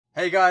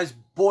Hey guys,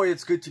 boy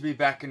it's good to be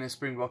back in a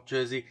Springbok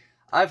jersey.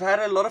 I've had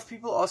a lot of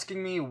people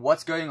asking me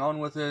what's going on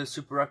with the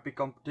Super Rugby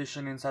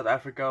competition in South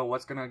Africa,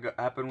 what's going to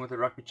happen with the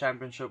Rugby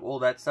Championship, all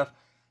that stuff.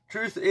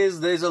 Truth is,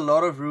 there's a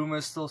lot of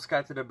rumours still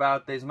scattered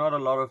about. There's not a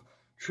lot of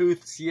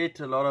truths yet,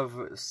 a lot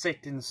of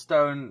set in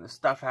stone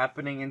stuff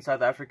happening in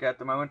South Africa at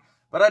the moment.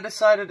 But I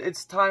decided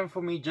it's time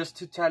for me just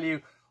to tell you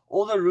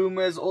all the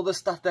rumours, all the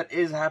stuff that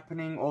is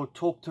happening or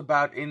talked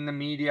about in the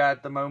media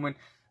at the moment.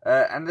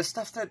 And the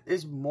stuff that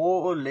is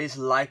more or less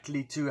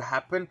likely to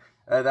happen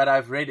that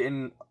I've read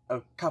in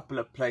a couple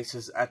of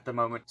places at the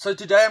moment. So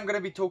today I'm going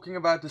to be talking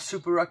about the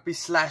Super Rugby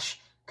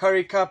 /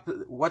 Currie Cup,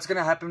 what's going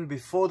to happen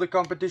before the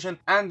competition,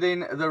 and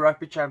then the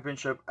Rugby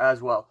Championship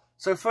as well.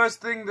 So first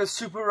thing, the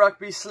Super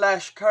Rugby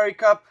 / Currie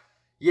Cup.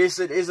 Yes,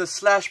 it is a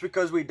slash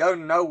because we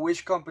don't know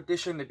which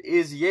competition it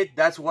is yet.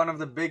 That's one of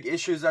the big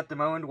issues at the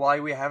moment, why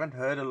we haven't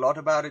heard a lot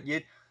about it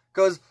yet.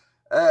 Because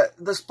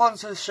the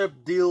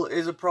sponsorship deal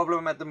is a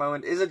problem at the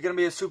moment. Is it going to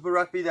be a Super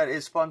Rugby that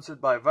is sponsored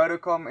by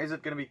Vodacom? Is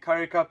it going to be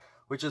Currie Cup,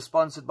 which is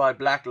sponsored by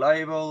Black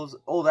Labels?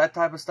 All that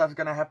type of stuff is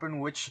going to happen.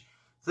 Which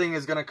thing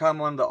is going to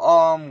come on the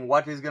arm?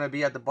 What is going to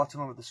be at the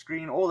bottom of the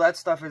screen? All that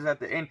stuff is at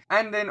the end.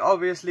 And then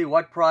obviously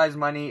what prize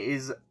money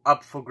is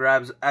up for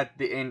grabs at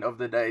the end of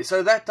the day.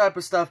 So that type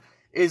of stuff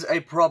is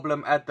a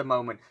problem at the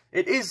moment.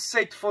 It is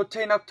set for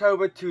 10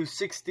 October to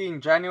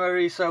 16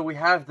 January. So we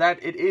have that.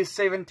 It is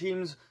 7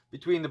 teams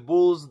between the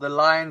Bulls, the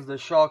Lions, the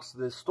Sharks,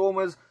 the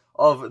Stormers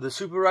of the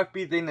Super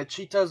Rugby, then the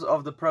Cheetahs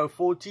of the Pro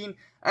 14,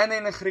 and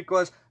then the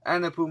Griquas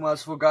and the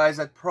Pumas for guys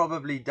that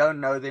probably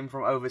don't know them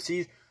from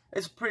overseas.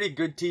 It's pretty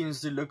good teams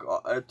to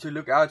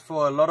look out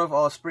for. A lot of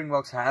our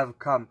Springboks have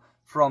come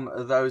from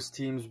those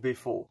teams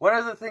before. One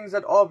of the things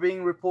that are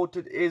being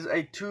reported is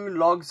a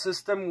 2-log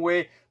system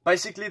where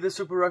basically the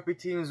Super Rugby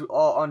teams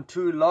are on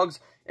 2 logs.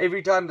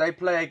 Every time they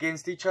play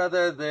against each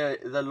other,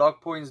 the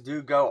log points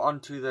do go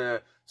onto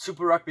the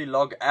Super Rugby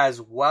log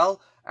as well,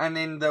 and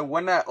then the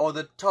winner or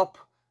the top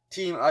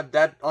team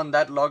on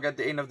that log at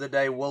the end of the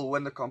day will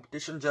win the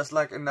competition, just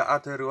like in the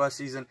Aotearoa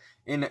season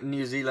in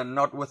New Zealand,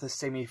 not with a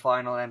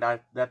semi-final and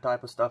that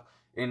type of stuff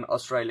in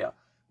Australia.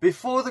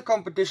 Before the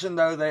competition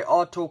though, they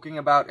are talking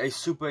about a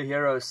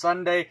Superhero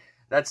Sunday.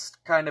 That's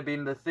kind of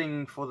been the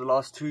thing for the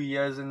last 2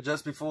 years, and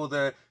just before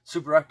the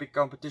Super Rugby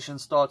competition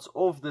starts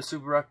off, the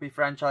Super Rugby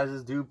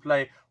franchises do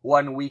play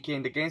one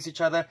weekend against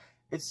each other.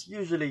 It's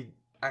usually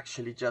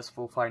actually just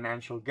for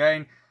financial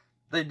gain.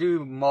 They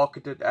do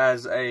market it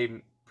as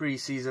a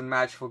pre-season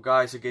match for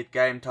guys who get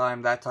game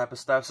time, that type of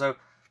stuff. So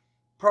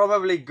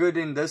probably good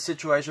in this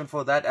situation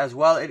for that as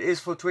well. It is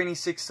for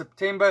 26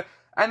 September.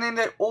 And then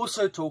they're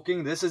also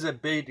talking, this is a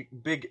big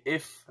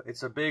if,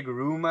 it's a big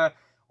rumor,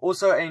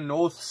 also a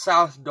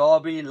north-south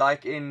derby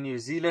like in New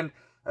Zealand,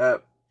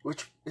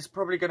 which is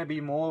probably going to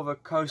be more of a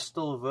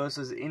coastal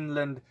versus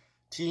inland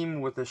team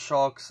with the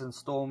Sharks and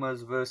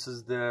Stormers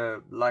versus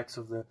the likes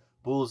of the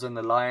Bulls and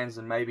the Lions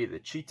and maybe the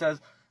Cheetahs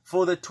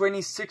for the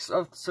 26th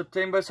of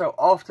September. So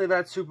after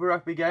that Super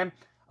Rugby game,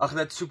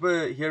 that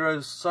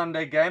Superheroes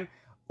Sunday game,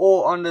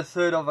 or on the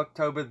 3rd of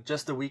October,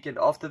 just the weekend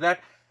after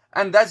that.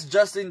 And that's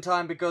just in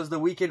time because the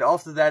weekend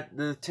after that,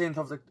 the 10th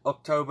of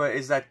October,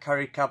 is that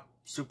Currie Cup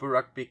Super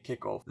Rugby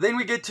kickoff. Then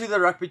we get to the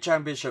Rugby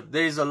Championship.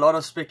 There's a lot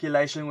of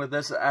speculation with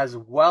this as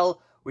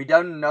well. We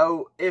don't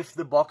know if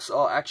the Boks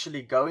are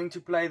actually going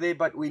to play there,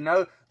 but we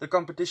know the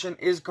competition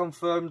is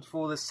confirmed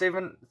for the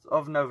 7th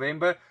of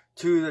November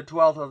to the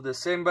 12th of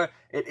December.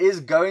 It is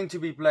going to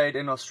be played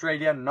in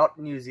Australia, not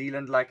New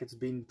Zealand, like it's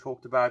been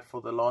talked about for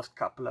the last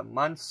couple of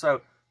months. So,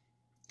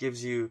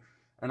 gives you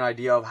an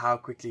idea of how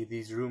quickly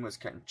these rumours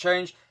can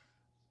change.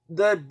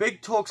 The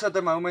big talks at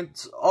the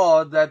moment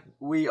are that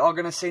we are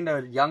going to send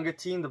a younger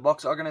team. The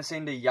Boks are going to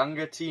send a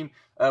younger team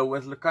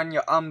with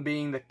Lukhanyo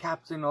being the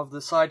captain of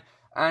the side.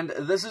 And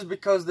this is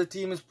because the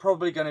team is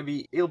probably going to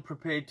be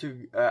ill-prepared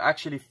to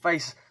actually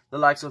face the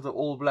likes of the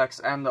All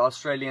Blacks and the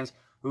Australians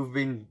who've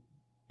been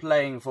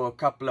playing for a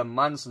couple of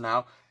months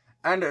now.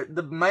 And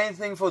the main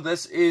thing for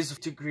this is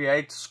to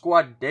create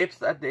squad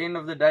depth at the end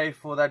of the day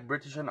for that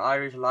British and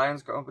Irish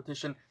Lions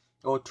competition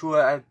or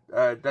tour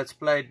that's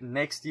played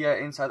next year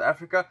in South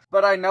Africa.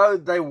 But I know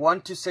they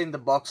want to send the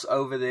Boks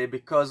over there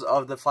because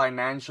of the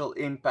financial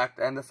impact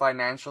and the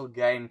financial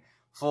gain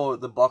for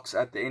the Boks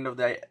at the end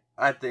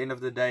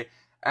of the day,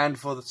 and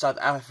for the South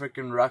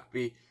African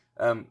rugby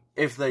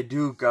if they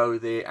do go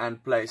there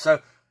and play.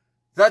 So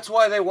that's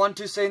why they want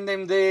to send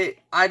them there.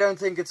 I don't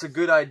think it's a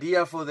good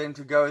idea for them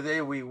to go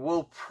there. We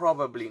will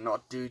probably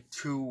not do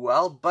too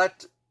well,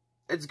 but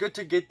it's good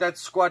to get that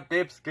squad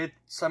depth, get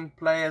some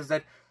players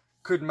that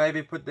could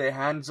maybe put their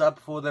hands up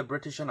for the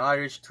British and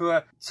Irish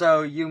tour.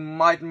 So you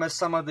might miss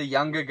some of the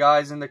younger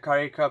guys in the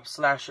Currie Cup /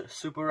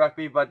 Super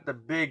Rugby, but the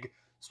big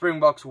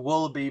Springboks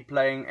will be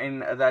playing in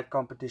that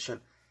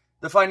competition.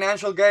 The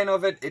financial gain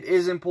of it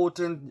is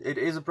important. It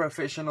is a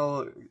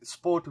professional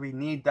sport. We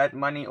need that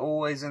money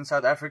always in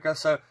South Africa.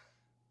 So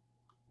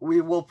we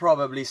will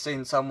probably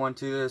send someone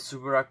to the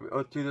Super Rugby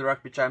or to the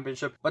Rugby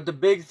Championship. But the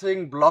big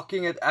thing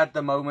blocking it at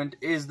the moment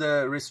is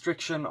the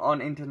restriction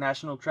on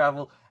international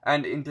travel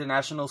and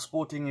international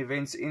sporting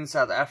events in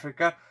South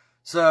Africa.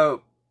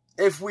 So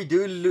if we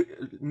do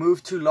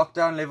move to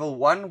lockdown level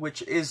 1,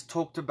 which is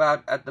talked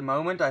about at the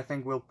moment, I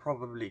think we'll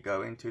probably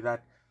go into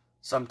that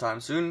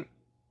sometime soon.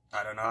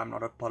 I don't know, I'm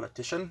not a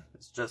politician,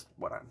 it's just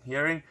what I'm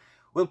hearing.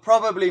 We'll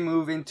probably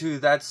move into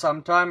that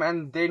sometime,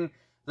 and then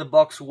the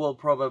Boks will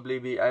probably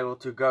be able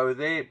to go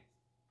there.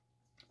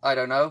 I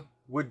don't know,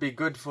 would be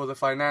good for the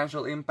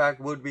financial impact,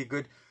 would be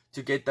good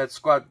to get that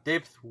squad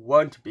depth.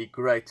 Won't be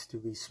great to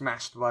be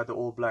smashed by the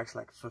All Blacks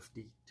like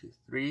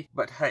 50-3,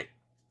 but hey,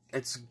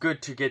 it's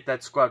good to get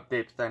that squad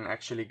depth and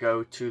actually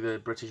go to the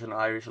British and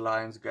Irish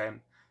Lions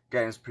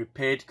games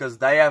prepared, because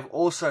they have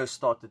also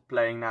started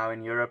playing now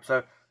in Europe.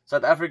 So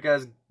South Africa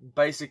is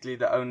basically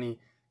the only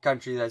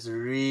country that's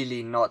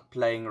really not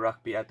playing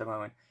rugby at the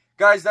moment.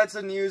 Guys, that's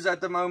the news at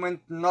the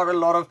moment. Not a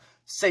lot of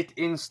set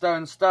in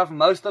stone stuff.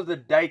 Most of the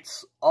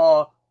dates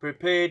are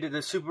prepared.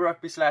 The Super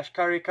Rugby /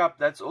 Currie Cup,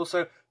 that's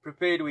also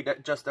prepared. We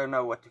just don't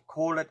know what to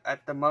call it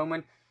at the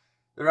moment.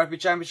 The Rugby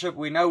Championship,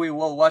 we know we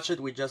will watch it.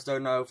 We just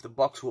don't know if the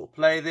Boks will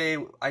play there.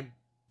 I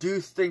do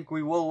think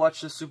we will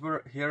watch the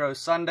Superhero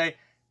Sunday.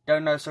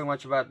 Don't know so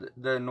much about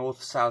the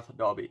North-South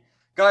derby.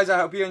 Guys, I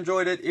hope you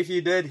enjoyed it. If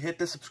you did, hit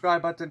the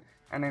subscribe button,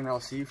 and then I'll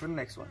see you for the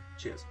next one.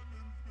 Cheers.